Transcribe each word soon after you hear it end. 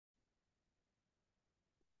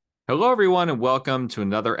Hello, everyone, and welcome to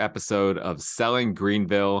another episode of Selling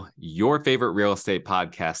Greenville, your favorite real estate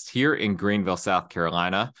podcast here in Greenville, South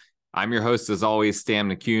Carolina. I'm your host, as always, Stan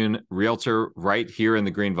McCune, realtor right here in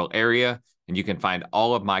the Greenville area, and you can find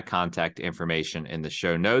all of my contact information in the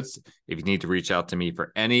show notes. If you need to reach out to me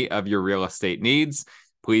for any of your real estate needs,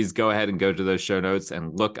 please go ahead and go to those show notes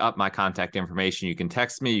and look up my contact information. You can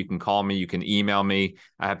text me, you can call me, you can email me.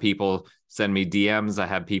 I have people send me DMs. I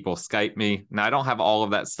have people Skype me. Now, I don't have all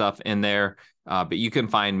of that stuff in there, but you can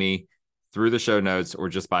find me through the show notes or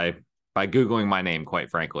just by Googling my name, quite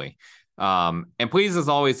frankly. And please, as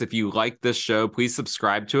always, if you like this show, please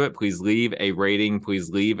subscribe to it. Please leave a rating. Please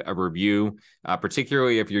leave a review,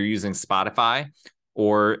 particularly if you're using Spotify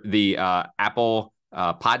or the Apple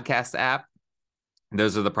podcast app.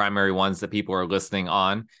 Those are the primary ones that people are listening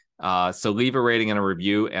on. So leave a rating and a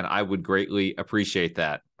review, and I would greatly appreciate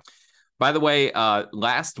that. By the way,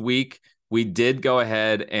 last week, we did go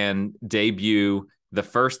ahead and debut the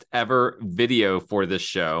first ever video for this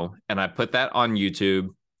show, and I put that on YouTube,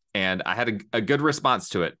 and I had a good response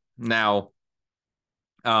to it. Now,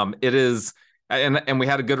 it is, and we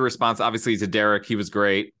had a good response, obviously, to Derek. He was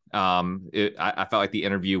great. I felt like the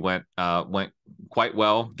interview went quite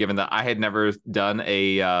well, given that I had never done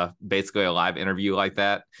basically a live interview like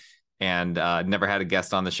that, and never had a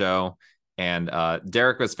guest on the show. And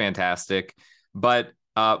Derek was fantastic. But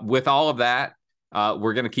with all of that,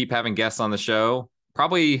 we're going to keep having guests on the show.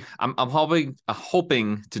 Probably, I'm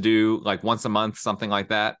hoping to do like once a month, something like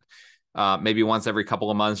that. Maybe once every couple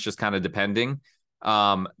of months, just kind of depending.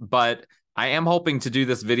 But I am hoping to do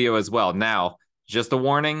this video as well. Now, just a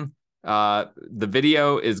warning, the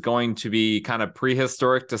video is going to be kind of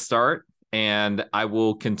prehistoric to start, and I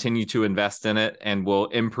will continue to invest in it and will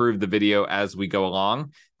improve the video as we go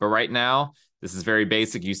along. But right now, this is very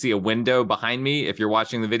basic. You see a window behind me if you're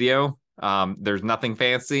watching the video. There's nothing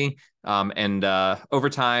fancy. And over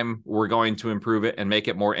time, we're going to improve it and make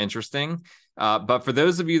it more interesting. But for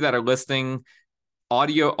those of you that are listening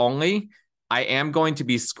audio only, I am going to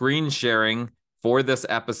be screen sharing for this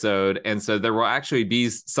episode. And so there will actually be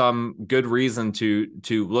some good reason to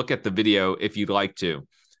look at the video if you'd like to.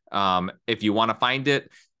 If you want to find it,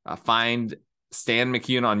 find Stan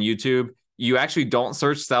McCune on YouTube. You actually don't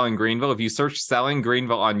search Selling Greenville. If you search Selling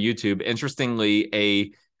Greenville on YouTube, interestingly,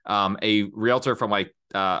 a realtor from I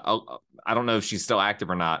don't know if she's still active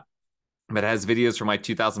or not, but has videos from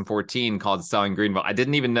 2014 called Selling Greenville. I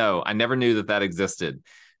didn't even know. I never knew that existed.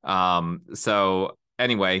 So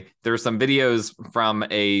anyway, there are some videos from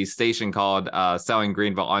a station called Selling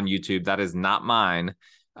Greenville on YouTube. That is not mine.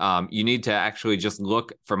 You need to actually just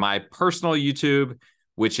look for my personal YouTube,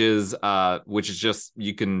 which is just,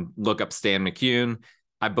 you can look up Stan McCune.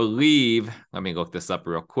 I believe, let me look this up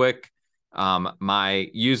real quick. My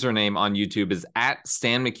username on YouTube is at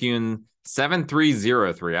Stan McCune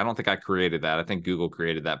 7303. I don't think I created that. I think Google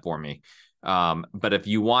created that for me. But if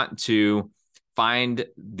you want to find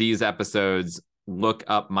these episodes, look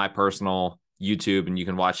up my personal YouTube and you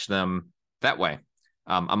can watch them that way.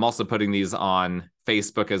 I'm also putting these on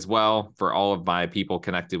Facebook as well for all of my people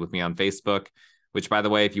connected with me on Facebook, which, by the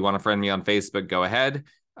way, if you want to friend me on Facebook, go ahead.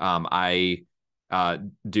 I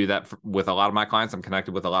do that with a lot of my clients. I'm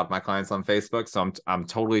connected with a lot of my clients on Facebook, so I'm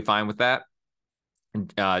totally fine with that.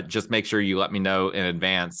 Just make sure you let me know in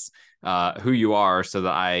advance who you are so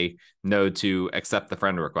that I know to accept the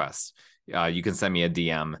friend request. You can send me a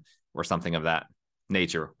DM or something of that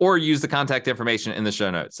nature, or use the contact information in the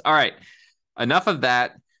show notes. All right, enough of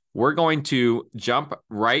that. We're going to jump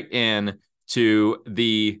right in to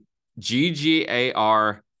the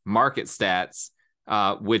GGAR market stats,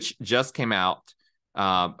 which just came out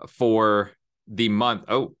for the month.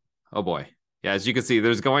 Oh boy. Yeah, as you can see,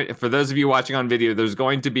 for those of you watching on video, there's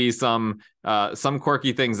going to be some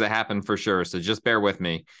quirky things that happen for sure. So just bear with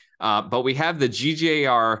me. But we have the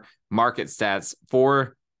GGAR market stats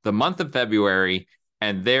for the month of February,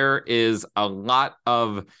 and there is a lot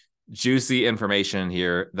of juicy information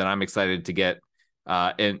here that I'm excited to get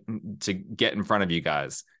in front of you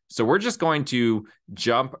guys. So we're just going to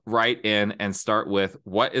jump right in and start with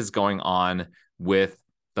what is going on with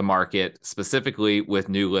the market, specifically with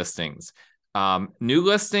new listings. New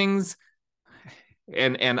listings,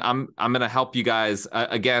 and I'm going to help you guys.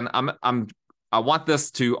 Again, I want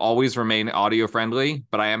this to always remain audio friendly,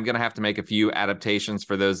 but I am going to have to make a few adaptations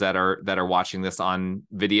for those that are watching this on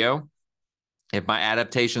video. If my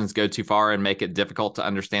adaptations go too far and make it difficult to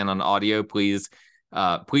understand on audio, please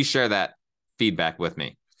share that feedback with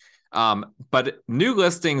me. But new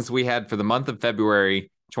listings we had for the month of February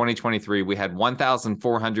 2023, we had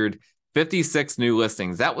 1,456 new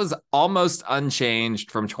listings. That was almost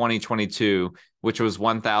unchanged from 2022. which was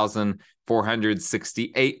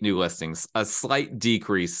 1,468 new listings, a slight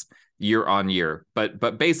decrease year on year,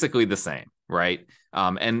 but basically the same, right?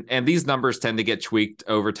 And these numbers tend to get tweaked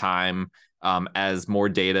over time as more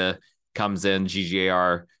data comes in.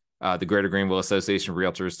 GGAR, the Greater Greenville Association of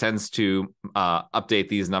Realtors, tends to update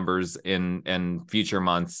these numbers in future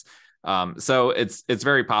months. So it's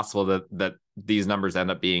very possible that these numbers end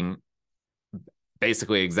up being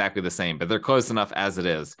basically exactly the same, but they're close enough as it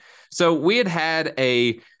is. So we had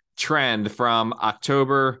a trend from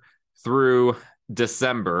October through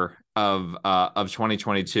December of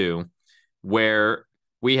 2022, where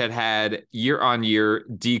we had year-on-year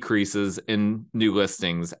decreases in new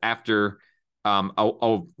listings after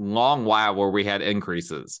a long while where we had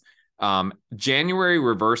increases. January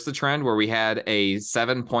reversed the trend where we had a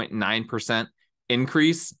 7.9%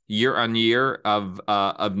 increase year on year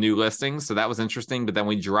of new listings. So that was interesting, but then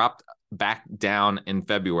we dropped back down in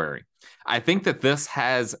February. I think that this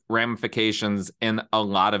has ramifications in a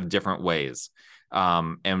lot of different ways.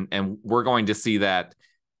 And we're going to see that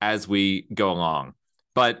as we go along.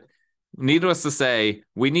 But needless to say,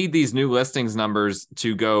 we need these new listings numbers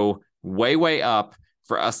to go way up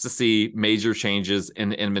for us to see major changes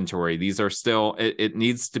in inventory. These are still, it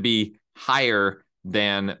needs to be higher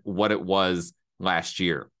than what it was last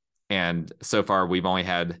year. And so far, we've only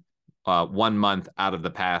had 1 month out of the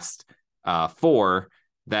past 4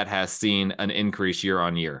 that has seen an increase year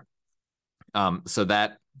on year. So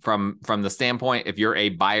that from the standpoint, if you're a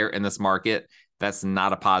buyer in this market, that's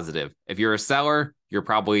not a positive. If you're a seller, you're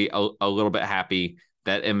probably a little bit happy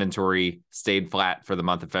that inventory stayed flat for the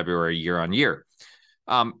month of February year on year.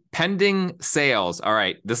 Pending sales. All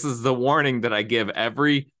right. This is the warning that I give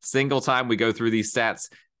every single time we go through these stats.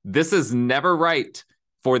 This is never right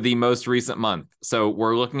for the most recent month. So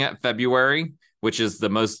we're looking at February, which is the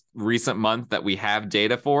most recent month that we have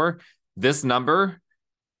data for. This number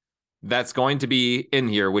that's going to be in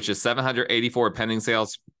here, which is 784 pending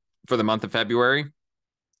sales for the month of February,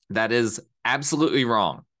 that is absolutely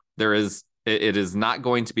wrong. It is not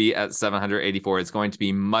going to be at 784. It's going to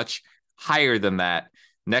be much higher than that.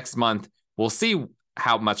 Next month, we'll see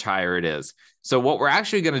how much higher it is. So what we're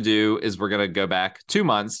actually going to do is we're going to go back 2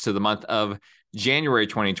 months to the month of January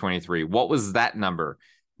 2023. What was that number?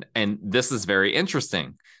 And this is very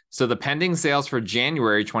interesting. So the pending sales for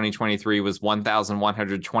January 2023 was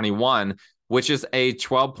 1,121, which is a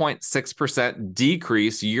 12.6%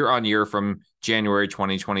 decrease year on year from January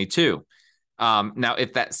 2022. Now,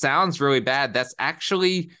 if that sounds really bad, that's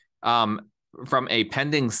actually from a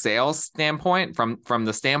pending sales standpoint, from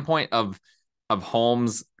the standpoint of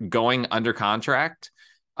homes going under contract,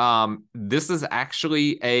 this is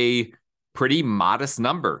actually a pretty modest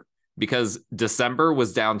number because December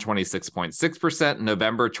was down 26.6%,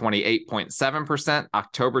 November 28.7%,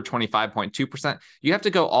 October 25.2%. You have to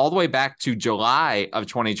go all the way back to July of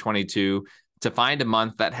 2022 to find a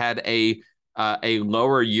month that had a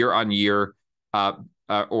lower year-on-year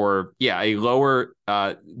a lower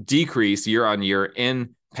decrease year-on-year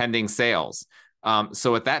in pending sales.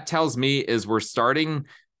 So what that tells me is we're starting,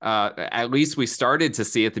 at least we started to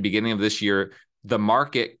see at the beginning of this year, the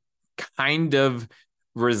market kind of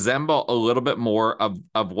resemble a little bit more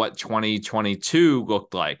of what 2022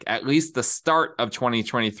 looked like. At least the start of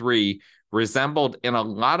 2023 resembled in a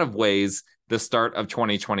lot of ways the start of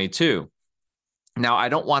 2022. Now, I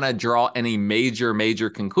don't want to draw any major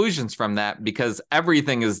conclusions from that because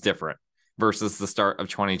everything is different versus the start of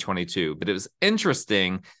 2022. But it was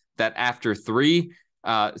interesting that after 3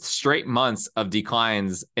 straight months of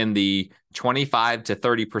declines in the 25 to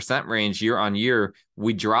 30% range year on year,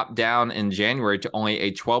 we dropped down in January to only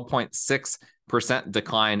a 12.6%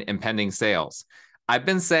 decline in pending sales. I've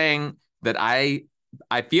been saying that I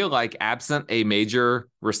feel like absent a major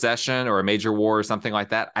recession or a major war or something like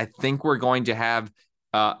that, I think we're going to have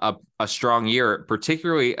a strong year,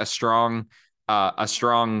 particularly a strong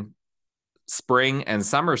spring and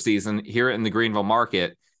summer season here in the Greenville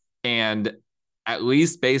market. And at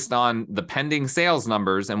least based on the pending sales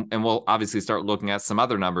numbers, and we'll obviously start looking at some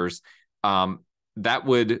other numbers, that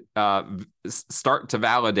would start to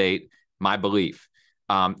validate my belief.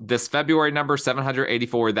 This February number,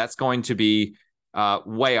 784, that's going to be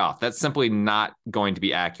way off. That's simply not going to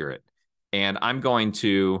be accurate. And I'm going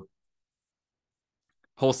to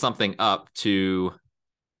pull something up to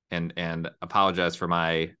and apologize for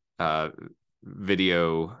my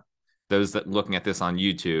video, those that looking at this on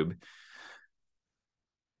YouTube,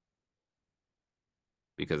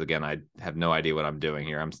 because again, I have no idea what I'm doing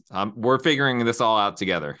here. We're figuring this all out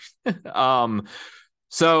together.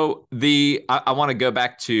 So I want to go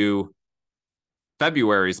back to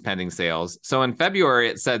February's pending sales. So in February,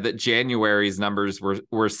 it said that January's numbers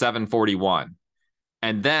were 741.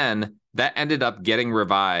 And then that ended up getting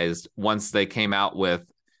revised once they came out with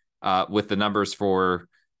the numbers for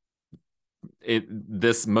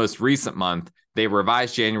this most recent month. They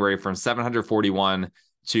revised January from 741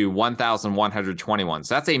 to 1,121.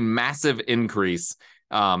 So that's a massive increase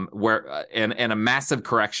and a massive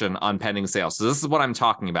correction on pending sales. So this is what I'm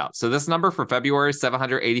talking about. So this number for February,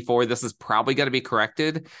 784, this is probably going to be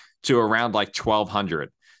corrected to around like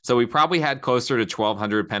 1,200. So we probably had closer to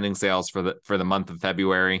 1,200 pending sales for the month of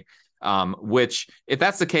February, which if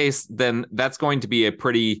that's the case, then that's going to be a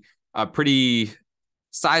pretty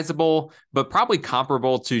sizable, but probably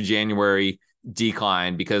comparable to January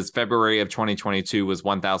decline, because February of 2022 was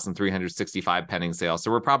 1,365 pending sales.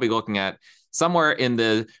 So we're probably looking at somewhere in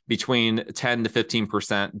the between 10 to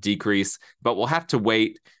 15% decrease, but we'll have to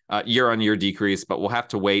wait year-on-year decrease, but we'll have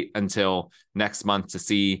to wait until next month to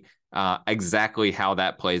see exactly how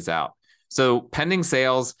that plays out. So pending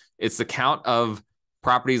sales, it's the count of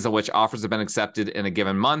properties on which offers have been accepted in a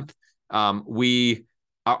given month. We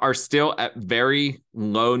are still at very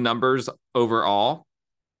low numbers overall,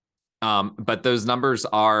 but those numbers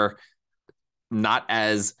are not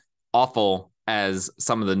as awful as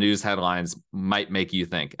some of the news headlines might make you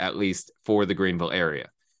think, at least for the Greenville area.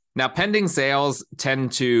 Now, pending sales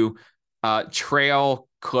tend to trail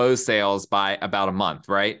closed sales by about a month,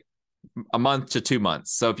 right? A month to 2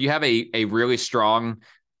 months. So if you have a really strong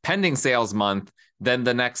pending sales month, then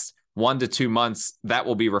the next 1 to 2 months, that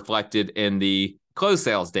will be reflected in the closed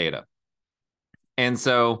sales data. And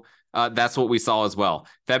so that's what we saw as well.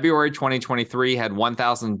 February 2023 had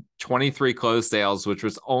 1,023 closed sales, which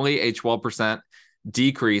was only a 12%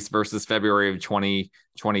 decrease versus February of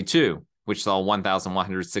 2022, which saw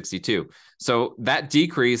 1,162. So that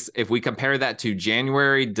decrease, if we compare that to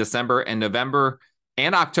January, December, and November,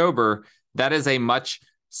 and October, that is a much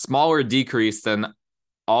smaller decrease than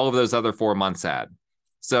all of those other 4 months had.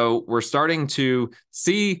 So we're starting to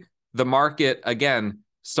see the market, again,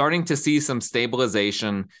 starting to see some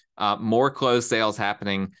stabilization, more closed sales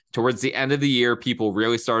happening. Towards the end of the year, people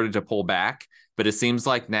really started to pull back, but it seems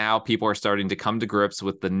like now people are starting to come to grips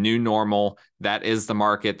with the new normal. That is the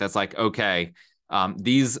market that's like, okay,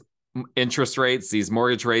 these interest rates, these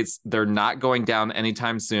mortgage rates, they're not going down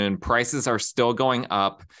anytime soon. Prices are still going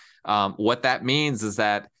up. What that means is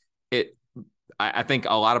that I think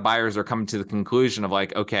a lot of buyers are coming to the conclusion of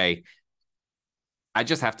like, okay, I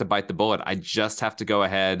just have to bite the bullet. I just have to go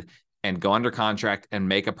ahead and go under contract and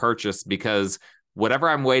make a purchase, because whatever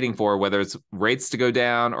I'm waiting for, whether it's rates to go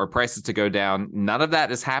down or prices to go down, none of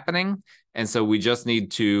that is happening. And so we just need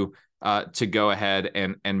to go ahead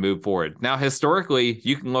and move forward. Now, historically,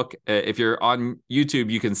 you can look, if you're on YouTube,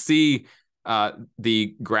 you can see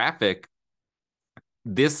the graphic.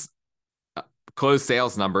 This closed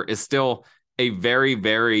sales number is still a very,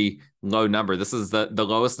 very low number. This is the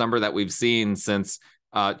lowest number that we've seen since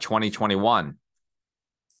 2021.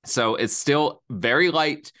 So it's still very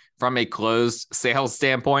light from a closed sales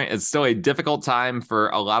standpoint. It's still a difficult time for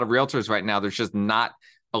a lot of realtors right now. There's just not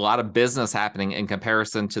a lot of business happening in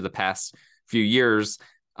comparison to the past few years.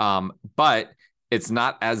 But it's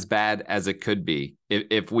not as bad as it could be.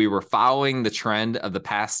 If we were following the trend of the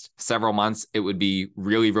past several months, it would be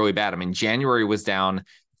really, really bad. I mean, January was down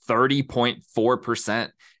 30.4%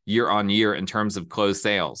 year on year in terms of closed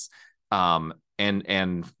sales.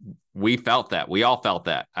 And we felt that. We all felt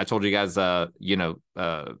that. I told you guys, I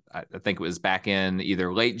think it was back in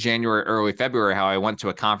either late January, early February, how I went to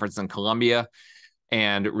a conference in Columbia,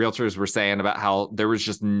 and realtors were saying about how there was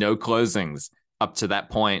just no closings up to that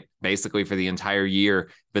point, basically for the entire year.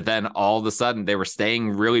 But then all of a sudden they were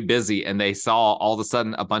staying really busy, and they saw all of a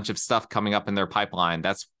sudden a bunch of stuff coming up in their pipeline.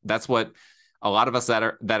 That's what a lot of us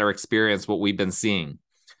that are experienced, what we've been seeing.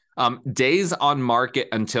 Days on market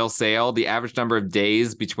until sale, the average number of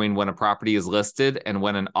days between when a property is listed and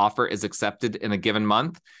when an offer is accepted in a given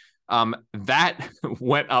month, that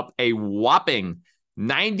went up a whopping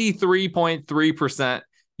 93.3%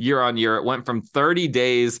 year on year. It went from 30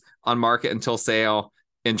 days on market until sale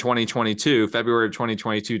in 2022, February of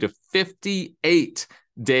 2022, to 58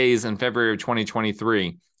 days in February of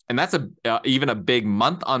 2023. And that's even a big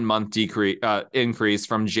month-on-month increase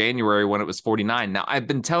from January, when it was 49. Now, I've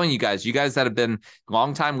been telling you guys that have been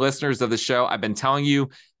longtime listeners of the show, I've been telling you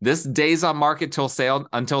this days on market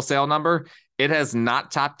until sale number, it has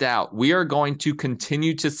not topped out. We are going to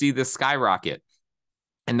continue to see this skyrocket.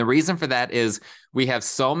 And the reason for that is we have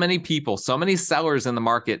so many people, so many sellers in the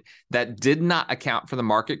market that did not account for the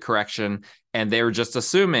market correction. And they were just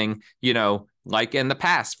assuming, like in the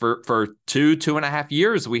past, for 2.5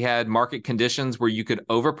 years, we had market conditions where you could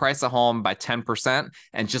overprice a home by 10%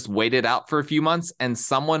 and just wait it out for a few months and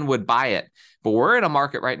someone would buy it. But we're in a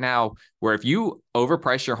market right now where if you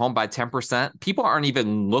overprice your home by 10%, people aren't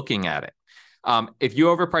even looking at it. If you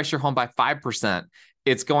overprice your home by 5%,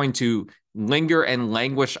 it's going to linger and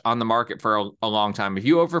languish on the market for a long time. If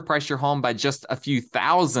you overprice your home by just a few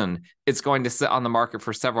thousand, it's going to sit on the market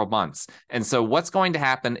for several months. And so what's going to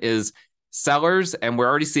happen is sellers, and we're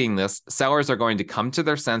already seeing this, sellers are going to come to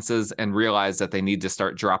their senses and realize that they need to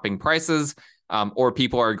start dropping prices, or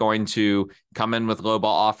people are going to come in with lowball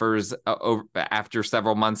offers after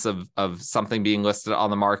several months of something being listed on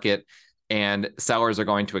the market, and sellers are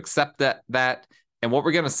going to accept that. And what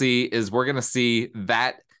we're going to see is we're going to see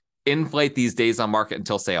that inflate these days on market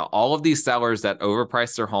until sale. All of these sellers that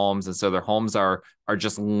overprice their homes, and so their homes are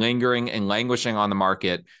just lingering and languishing on the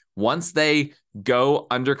market. Once they go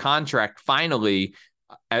under contract, finally,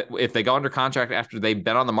 if they go under contract after they've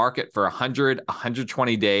been on the market for 100,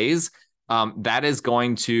 120 days, that is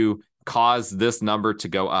going to cause this number to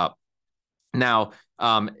go up. Now,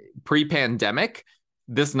 pre-pandemic,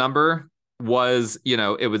 this number was,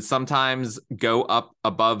 it would sometimes go up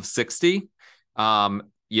above 60, in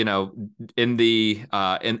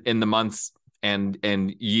the months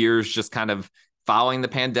and years just kind of following the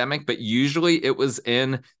pandemic, but usually it was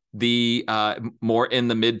in the more in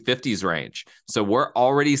the mid 50s range. So we're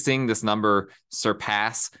already seeing this number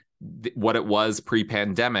surpass what it was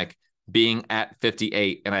pre-pandemic, being at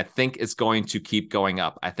 58. And I think it's going to keep going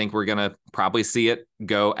up. I think we're going to probably see it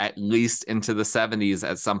go at least into the 70s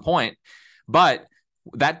at some point. But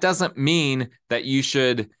that doesn't mean that you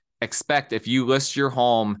should expect, if you list your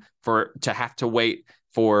home, to have to wait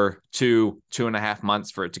for 2.5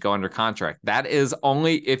 months for it to go under contract. That is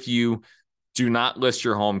only if you do not list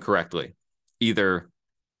your home correctly. Either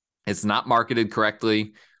it's not marketed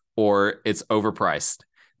correctly or it's overpriced.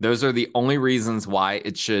 Those are the only reasons why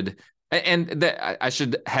it should. And I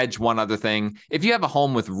should hedge one other thing. If you have a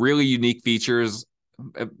home with really unique features,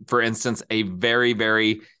 for instance, a very,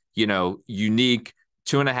 very, unique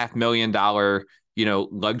 $2.5 million,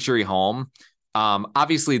 luxury home,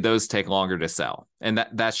 obviously those take longer to sell. And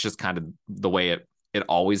that's just kind of the way it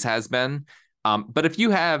always has been. But if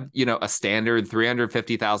you have, a standard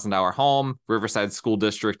 $350,000 home, Riverside School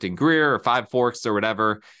District in Greer or Five Forks or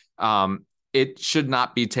whatever, it should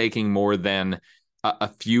not be taking more than a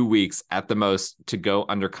few weeks at the most to go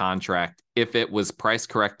under contract if it was priced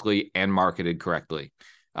correctly and marketed correctly.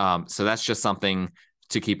 So that's just something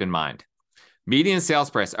to keep in mind. Median sales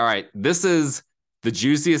price. All right, this is the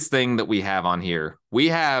juiciest thing that we have on here. We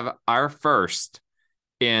have our first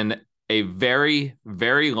in a very,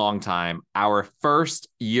 very long time, our first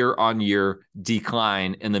year-on-year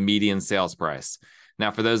decline in the median sales price.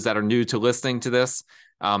 Now, for those that are new to listening to this,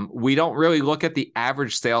 we don't really look at the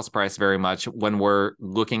average sales price very much when we're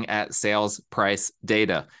looking at sales price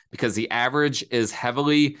data, because the average is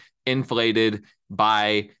heavily inflated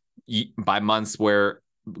by months where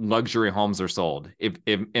luxury homes are sold. If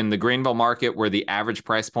in the Greenville market, where the average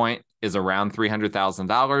price point is around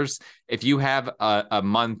 $300,000, if you have a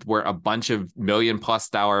month where a bunch of $1 million+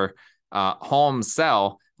 homes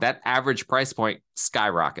sell, that average price point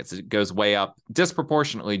skyrockets. It goes way up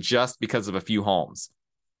disproportionately just because of a few homes.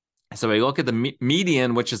 So we look at the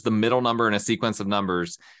median, which is the middle number in a sequence of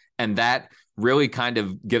numbers, and that really kind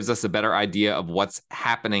of gives us a better idea of what's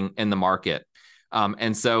happening in the market.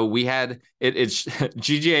 And so we had it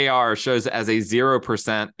GGAR shows as a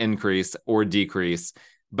 0% increase or decrease,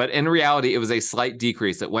 but in reality, it was a slight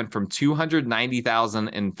decrease. It went from 290,000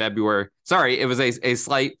 in February. Sorry, it was a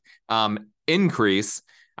slight increase.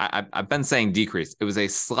 I've been saying decrease. It was a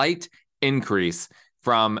slight increase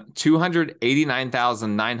from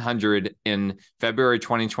 289,900 in February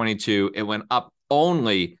 2022. It went up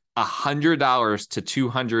only $100 to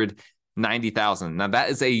 290,000. Now that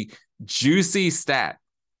is a juicy stat,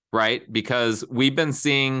 right? Because we've been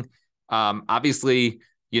seeing, obviously,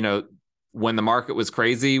 when the market was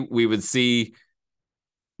crazy, we would see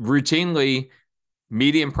routinely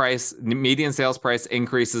median sales price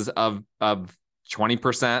increases of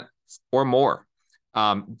 20% or more.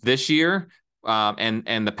 This year,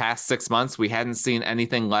 and the past 6 months, we hadn't seen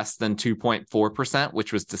anything less than 2.4%,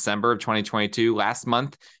 which was December of 2022. Last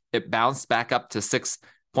month, it bounced back up to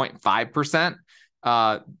 6.5%.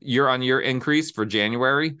 Year-on-year increase for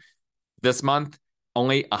January. This month,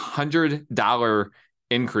 only $100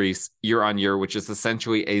 increase year-on-year, which is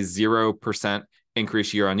essentially a 0%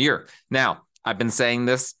 increase year-on-year. Now, I've been saying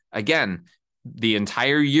this again the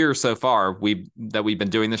entire year so far we've been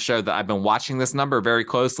doing this show, that I've been watching this number very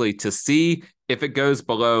closely to see if it goes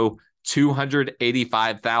below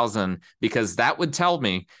 285,000, because that would tell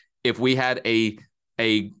me if we had a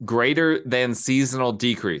greater than seasonal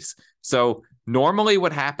decrease. So normally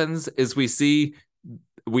what happens is we see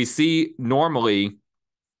normally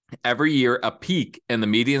every year a peak in the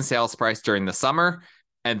median sales price during the summer,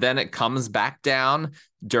 and then it comes back down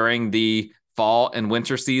during the fall and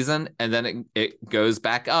winter season, and then it goes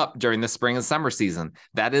back up during the spring and summer season.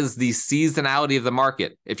 That is the seasonality of the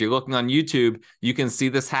market. If you're looking on YouTube, you can see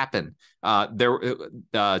this happen.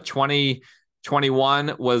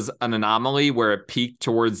 2021 was an anomaly where it peaked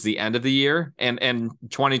towards the end of the year, and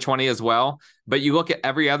 2020 as well. But you look at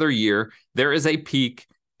every other year, there is a peak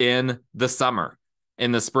in the summer,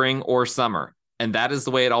 in the spring or summer. And that is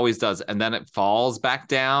the way it always does. And then it falls back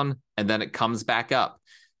down, and then it comes back up.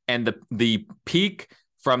 And the peak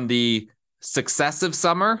from the successive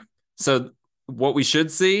summer. So what we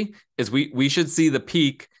should see is we should see the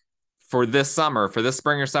peak for this summer, for this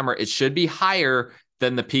spring or summer. It should be higher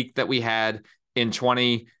than the peak that we had in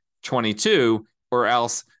 2022, or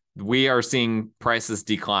else we are seeing prices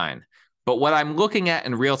decline. But what I'm looking at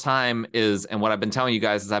in real time is, and what I've been telling you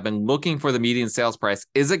guys is, I've been looking for the median sales price.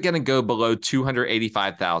 Is it going to go below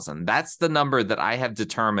 285,000? That's the number that I have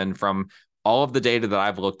determined from all of the data that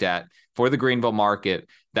I've looked at for the Greenville market.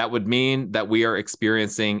 That would mean that we are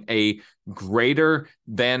experiencing a greater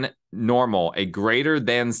than normal, a greater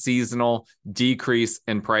than seasonal decrease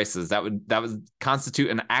in prices. That would constitute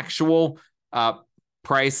an actual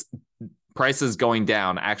prices going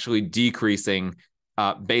down, actually decreasing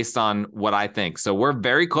based on what I think. So we're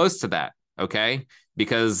very close to that, okay?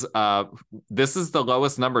 Because this is the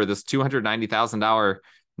lowest number, this $290,000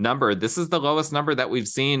 number. This is the lowest number that we've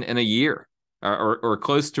seen in a year, or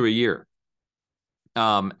close to a year.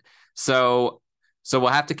 So we'll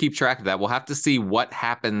have to keep track of that. We'll have to see what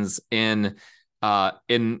happens in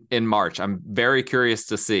March. I'm very curious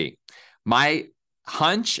to see. My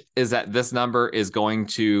hunch is that this number is going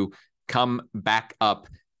to come back up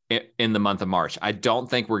in the month of March. I don't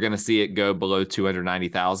think we're going to see it go below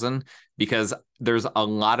 290,000, because there's a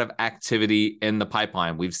lot of activity in the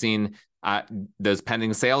pipeline. We've seen those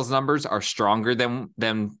pending sales numbers are stronger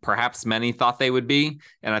than perhaps many thought they would be.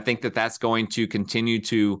 And I think that that's going to continue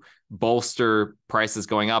to bolster prices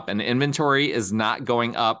going up. And inventory is not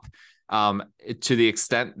going up to the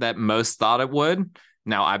extent that most thought it would.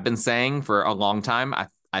 Now, I've been saying for a long time,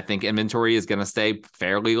 I think inventory is going to stay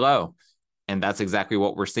fairly low. And that's exactly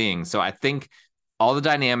what we're seeing. So I think all the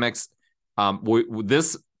dynamics,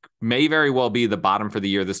 this may very well be the bottom for the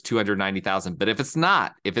year, this 290,000. But if it's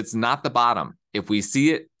not the bottom, if we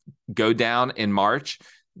see it go down in March,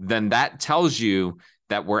 then that tells you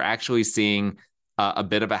that we're actually seeing a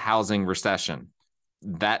bit of a housing recession.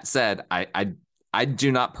 That said, I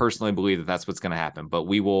do not personally believe that that's what's going to happen, but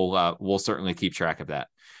we'll certainly keep track of that.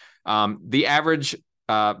 The average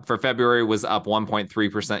for February was up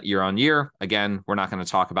 1.3% year on year. Again, we're not going to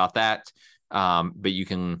talk about that, but you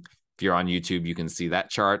can, if you're on YouTube, you can see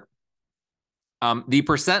that chart. The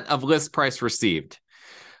percent of list price received.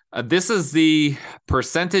 This is the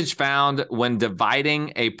percentage found when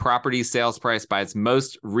dividing a property sales price by its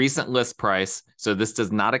most recent list price. So this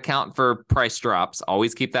does not account for price drops.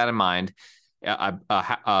 Always keep that in mind.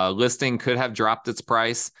 A listing could have dropped its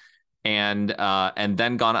price and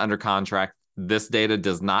then gone under contract. This data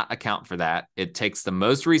does not account for that. It takes the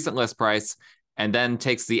most recent list price and then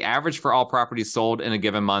takes the average for all properties sold in a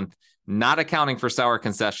given month, not accounting for seller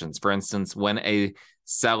concessions. For instance, when a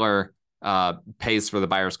seller pays for the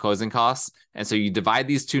buyer's closing costs. And so you divide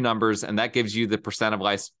these two numbers, and that gives you the percent of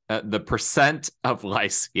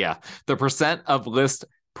list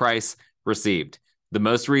price received. The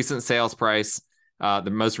most recent sales price,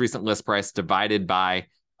 the most recent list price divided by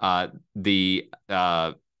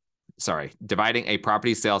dividing a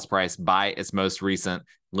property sales price by its most recent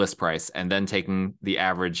list price, and then taking the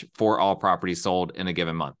average for all properties sold in a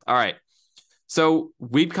given month. All right. So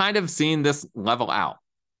we've kind of seen this level out.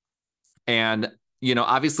 And,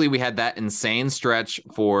 obviously we had that insane stretch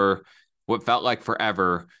for what felt like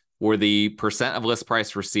forever, where the percent of list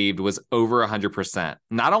price received was over 100%.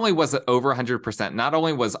 Not only was it over 100%, not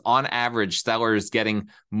only was on average sellers getting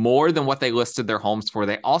more than what they listed their homes for,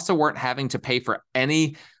 they also weren't having to pay for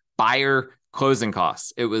any buyer closing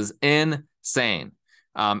costs. It was insane.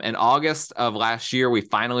 In August of last year, we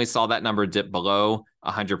finally saw that number dip below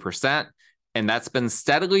 100%. And that's been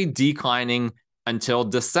steadily declining until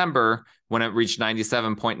December, when it reached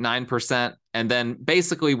 97.9%. And then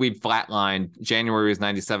basically we've flatlined. January was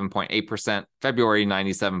 97.8%, February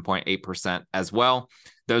 97.8% as well.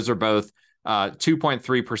 Those are both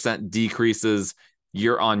 2.3% decreases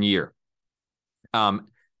year on year.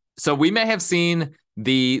 So we may have seen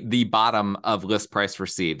the bottom of list price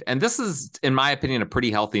received. And this is, in my opinion, a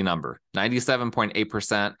pretty healthy number,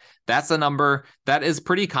 97.8%. That's a number that is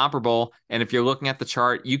pretty comparable. And if you're looking at the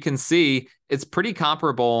chart, you can see it's pretty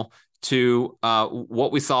comparable to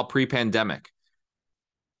what we saw pre-pandemic.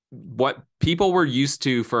 What people were used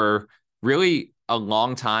to for really a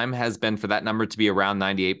long time has been for that number to be around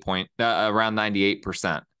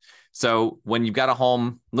 98%. So when you've got a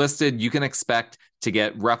home listed, you can expect to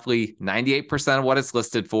get roughly 98% of what it's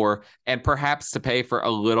listed for, and perhaps to pay for a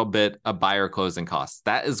little bit of buyer closing costs.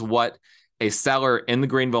 That is what a seller in the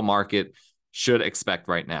Greenville market should expect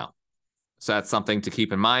right now. So that's something to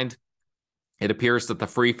keep in mind. It appears that the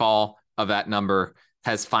free fall of that number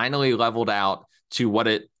has finally leveled out to what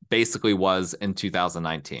it basically was in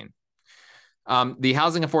 2019. The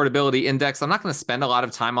Housing Affordability Index, I'm not going to spend a lot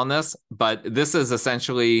of time on this, but this is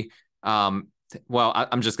essentially, I'm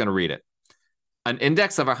just going to read it. An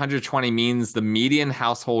index of 120 means the median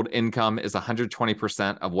household income is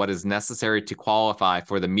 120% of what is necessary to qualify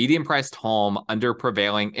for the median priced home under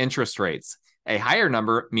prevailing interest rates. A higher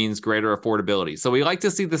number means greater affordability. So we like to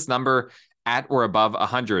see this number at or above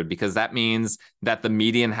 100 because that means that the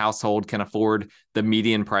median household can afford the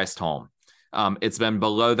median priced home. It's been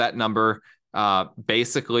below that number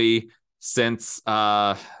basically since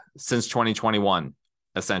 2021,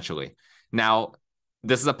 essentially. Now,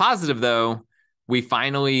 this is a positive, though.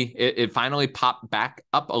 It finally popped back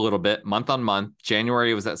up a little bit month on month.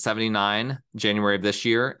 January was at 79, January of this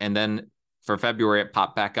year. And then for February, it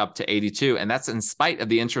popped back up to 82. And that's in spite of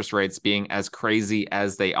the interest rates being as crazy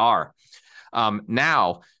as they are.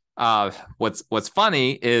 Now, what's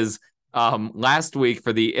funny is last week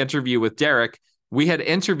for the interview with Derek, we had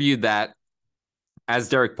interviewed that, as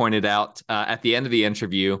Derek pointed out at the end of the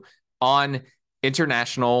interview, on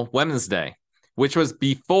International Women's Day, which was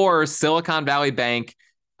before Silicon Valley Bank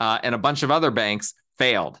and a bunch of other banks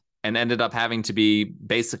failed and ended up having to be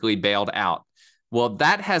basically bailed out. Well,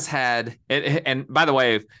 that has had, and by the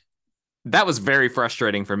way, that was very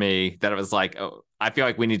frustrating for me that it was like, oh, I feel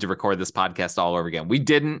like we need to record this podcast all over again. We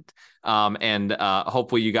didn't. And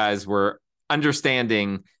hopefully you guys were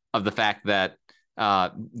understanding of the fact that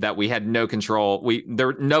that we had no control.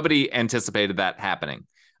 Nobody anticipated that happening.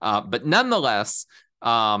 But nonetheless,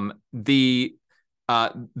 the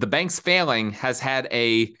bank's failing has had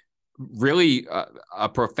a really a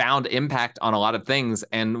profound impact on a lot of things.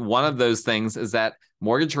 And one of those things is that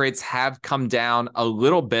mortgage rates have come down a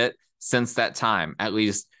little bit since that time. At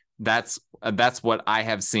least that's what I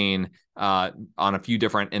have seen on a few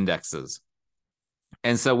different indexes.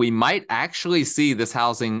 And so we might actually see this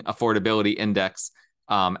housing affordability index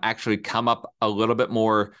actually come up a little bit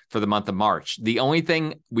more for the month of March. The only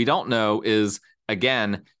thing we don't know is,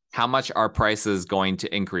 again, how much are prices going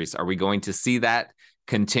to increase? Are we going to see that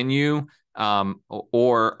continue,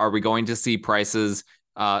 or are we going to see prices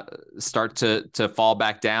start to fall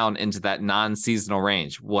back down into that non-seasonal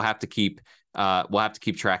range? We'll have to keep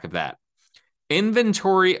track of that.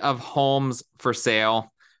 Inventory of homes for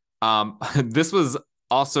sale. This was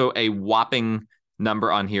also a whopping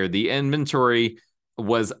number on here. The inventory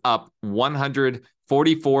was up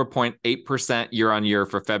 144.8% year on year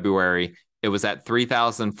for February. It was at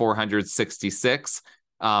 3,466,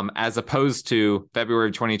 as opposed to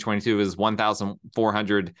February 2022 is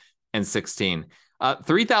 1,416.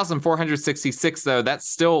 3,466, though, that's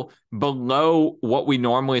still below what we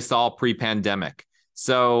normally saw pre-pandemic.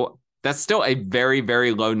 So that's still a very,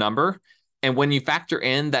 very low number. And when you factor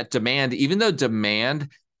in that demand, even though demand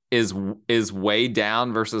is way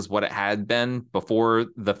down versus what it had been before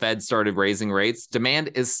the Fed started raising rates, demand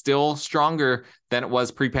is still stronger than it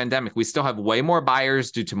was pre-pandemic. We still have way more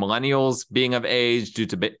buyers due to millennials being of age, due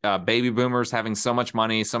to baby boomers having so much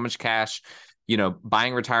money, so much cash,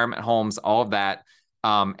 buying retirement homes, all of that.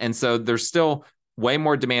 And so there's still way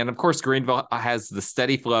more demand. Of course, Greenville has the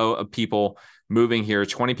steady flow of people moving here,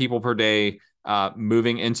 20 people per day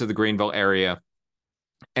moving into the Greenville area.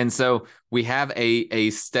 And so we have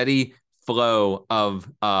a steady flow of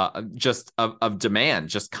demand,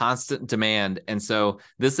 just constant demand. And so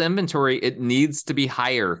this inventory, it needs to be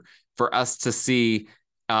higher for us to see,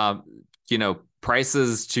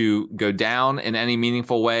 prices to go down in any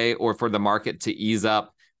meaningful way, or for the market to ease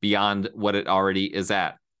up beyond what it already is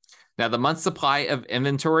at. Now, the month supply of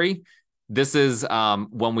inventory, this is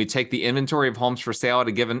when we take the inventory of homes for sale at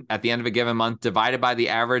the end of a given month divided by the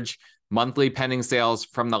average monthly pending sales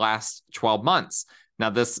from the last 12 months. Now,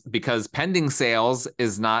 this, because pending sales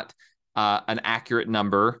is not an accurate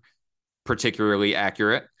number, particularly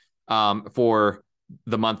accurate for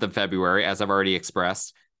the month of February, as I've already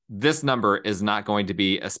expressed, this number is not going to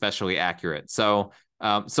be especially accurate. So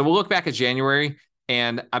we'll look back at January,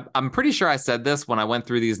 And I'm pretty sure I said this when I went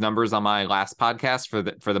through these numbers on my last podcast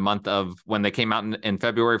for the month of when they came out in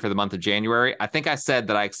February for the month of January. I think I said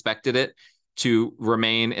that I expected it to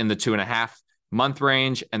remain in the 2.5-month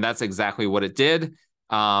range, and that's exactly what it did.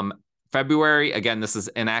 February, again, this is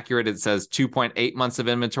inaccurate. It says 2.8 months of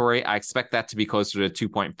inventory. I expect that to be closer to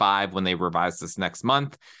 2.5 when they revise this next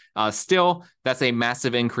month. Still, that's a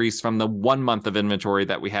massive increase from the 1 month of inventory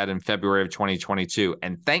that we had in February of 2022.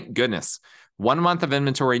 And thank goodness, 1 month of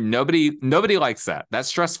inventory, nobody likes that. That's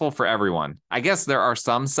stressful for everyone. I guess there are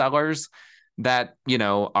some sellers that,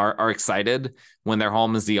 are excited when their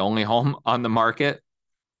home is the only home on the market.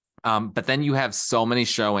 But then you have so many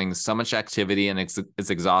showings, so much activity, and it's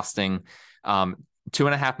exhausting.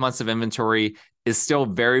 2.5 months of inventory is still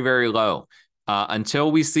very, very low.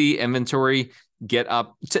 Until we see inventory get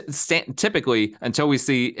up, typically until we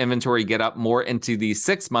see inventory get up more into the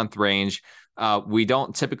 6-month range, we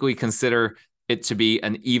don't typically consider it to be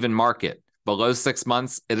an even market. Below 6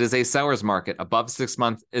 months, it is a seller's market. Above 6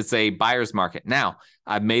 months, it's a buyer's market. Now,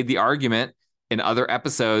 I've made the argument in other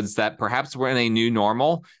episodes that perhaps we're in a new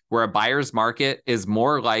normal where a buyer's market is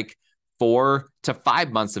more like 4 to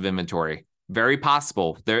 5 months of inventory. Very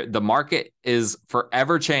possible. The market is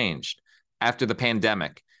forever changed after the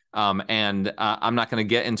pandemic. And I'm not going to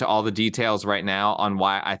get into all the details right now on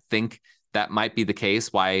why I think that might be the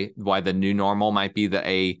case, why the new normal might be that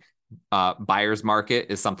a buyer's market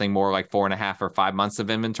is something more like 4.5 or 5 months of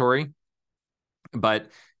inventory. But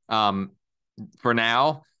for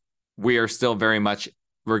now, we are still very much,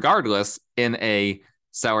 regardless, in a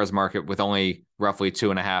seller's market with only roughly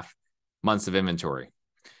 2.5 months of inventory.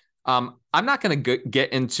 I'm not going to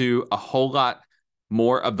get into a whole lot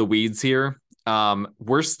more of the weeds here.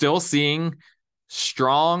 We're still seeing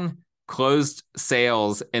strong closed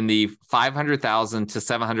sales in the 500,000 to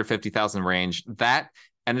 750,000 range. That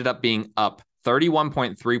ended up being up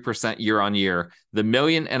 31.3% year on year. The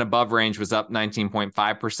million and above range was up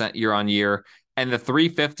 19.5% year on year. And the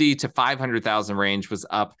 350 to 500,000 range was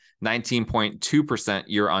up 19.2%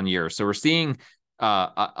 year on year. So we're seeing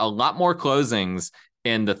a lot more closings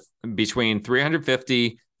in the between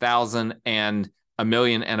 350,000 and a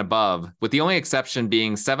million and above, with the only exception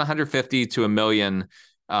being 750 to a million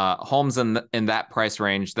homes in that price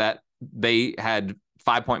range that they had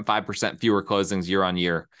 5.5% fewer closings year on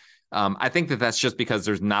year. I think that's just because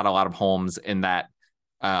there's not a lot of homes in that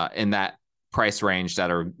price range that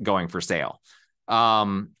are going for sale.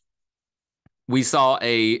 We saw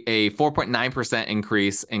a 4.9%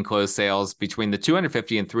 increase in closed sales between the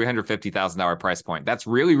 $250,000 and $350,000 price point. That's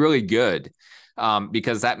really, really good,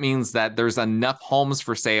 because that means that there's enough homes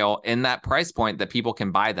for sale in that price point that people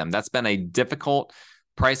can buy them. That's been a difficult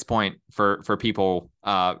price point for people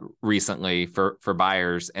recently for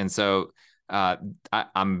buyers, and so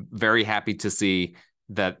I'm very happy to see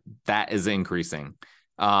that is increasing.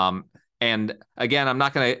 And again, I'm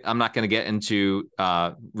not gonna get into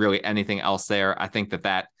really anything else there. I think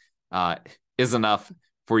that is enough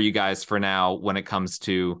for you guys for now when it comes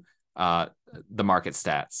to the market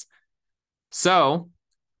stats. So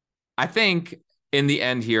I think in the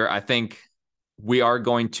end here, I think we are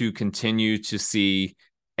going to continue to see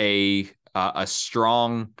a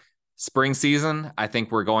strong spring season. I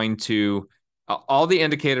think we're going to all the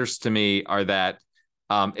indicators to me are that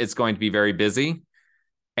it's going to be very busy,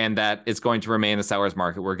 and that it's going to remain a seller's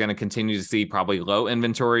market. We're going to continue to see probably low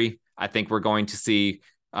inventory. I think we're going to see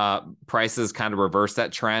prices kind of reverse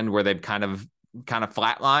that trend where they've kind of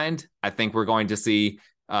flatlined. I think we're going to see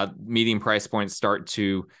median price points start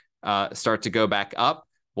to go back up.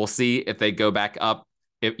 We'll see if they go back up.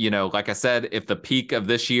 If, like I said, if the peak of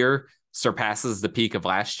this year surpasses the peak of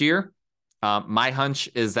last year, my hunch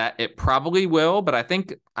is that it probably will, but I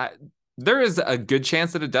think there is a good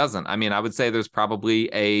chance that it doesn't. I mean, I would say there's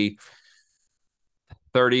probably a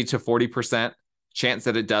 30 to 40% chance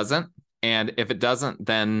that it doesn't. And if it doesn't,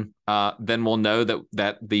 then we'll know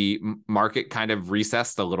that the market kind of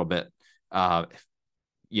recessed a little bit,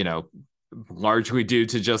 largely due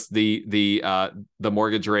to just the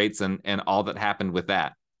mortgage rates and all that happened with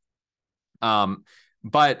that.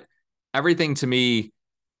 But everything to me,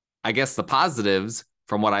 I guess the positives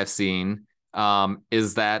from what I've seen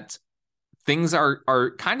is that things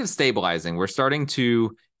are kind of stabilizing. We're starting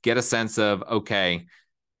to get a sense of, okay,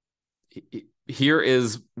 here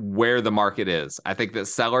is where the market is. I think that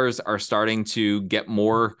sellers are starting to get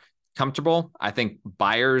more comfortable. I think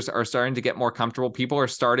buyers are starting to get more comfortable. People are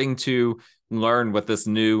starting to learn what this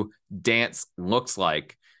new dance looks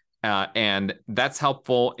like. And that's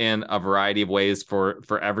helpful in a variety of ways for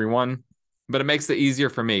everyone, but it makes it easier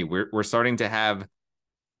for me. We're starting to have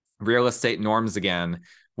real estate norms again,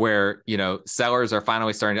 where, sellers are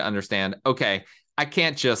finally starting to understand, okay, I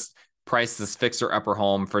can't just price this fixer upper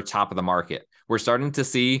home for top of the market. We're starting to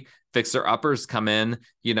see fixer uppers come in,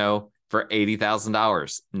 for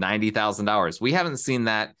 $80,000, $90,000. We haven't seen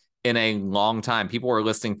that in a long time. People were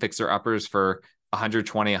listing fixer uppers for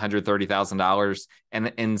 $120,000, $130,000.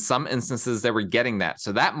 And in some instances, they were getting that.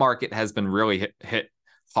 So that market has been really hit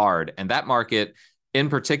hard. And that market in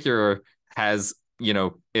particular has,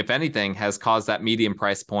 if anything, has caused that median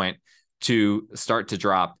price point to start to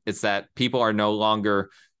drop. It's that people are no longer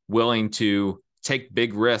willing to take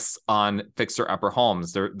big risks on fixer upper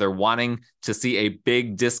homes. They're wanting to see a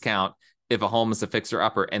big discount if a home is a fixer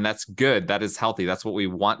upper, and that's good. That is healthy. That's what we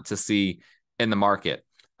want to see in the market.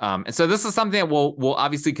 And so this is something that we'll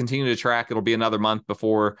obviously continue to track. It'll be another month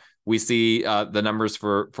before we see the numbers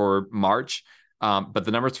for March, but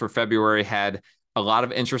the numbers for February had a lot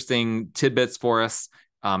of interesting tidbits for us.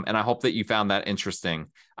 And I hope that you found that interesting.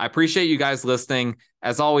 I appreciate you guys listening.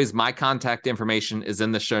 As always, my contact information is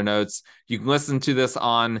in the show notes. You can listen to this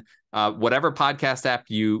on whatever podcast app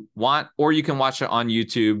you want, or you can watch it on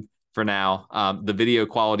YouTube for now. The video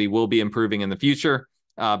quality will be improving in the future,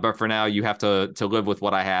 but for now, you have to live with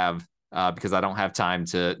what I have because I don't have time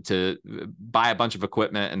to buy a bunch of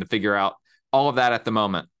equipment and to figure out all of that at the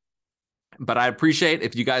moment. But I'd appreciate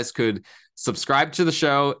if you guys could subscribe to the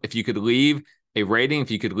show, if you could leave a rating, if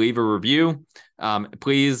you could leave a review,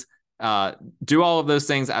 please do all of those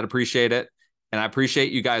things. I'd appreciate it. And I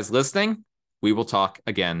appreciate you guys listening. We will talk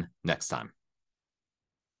again next time.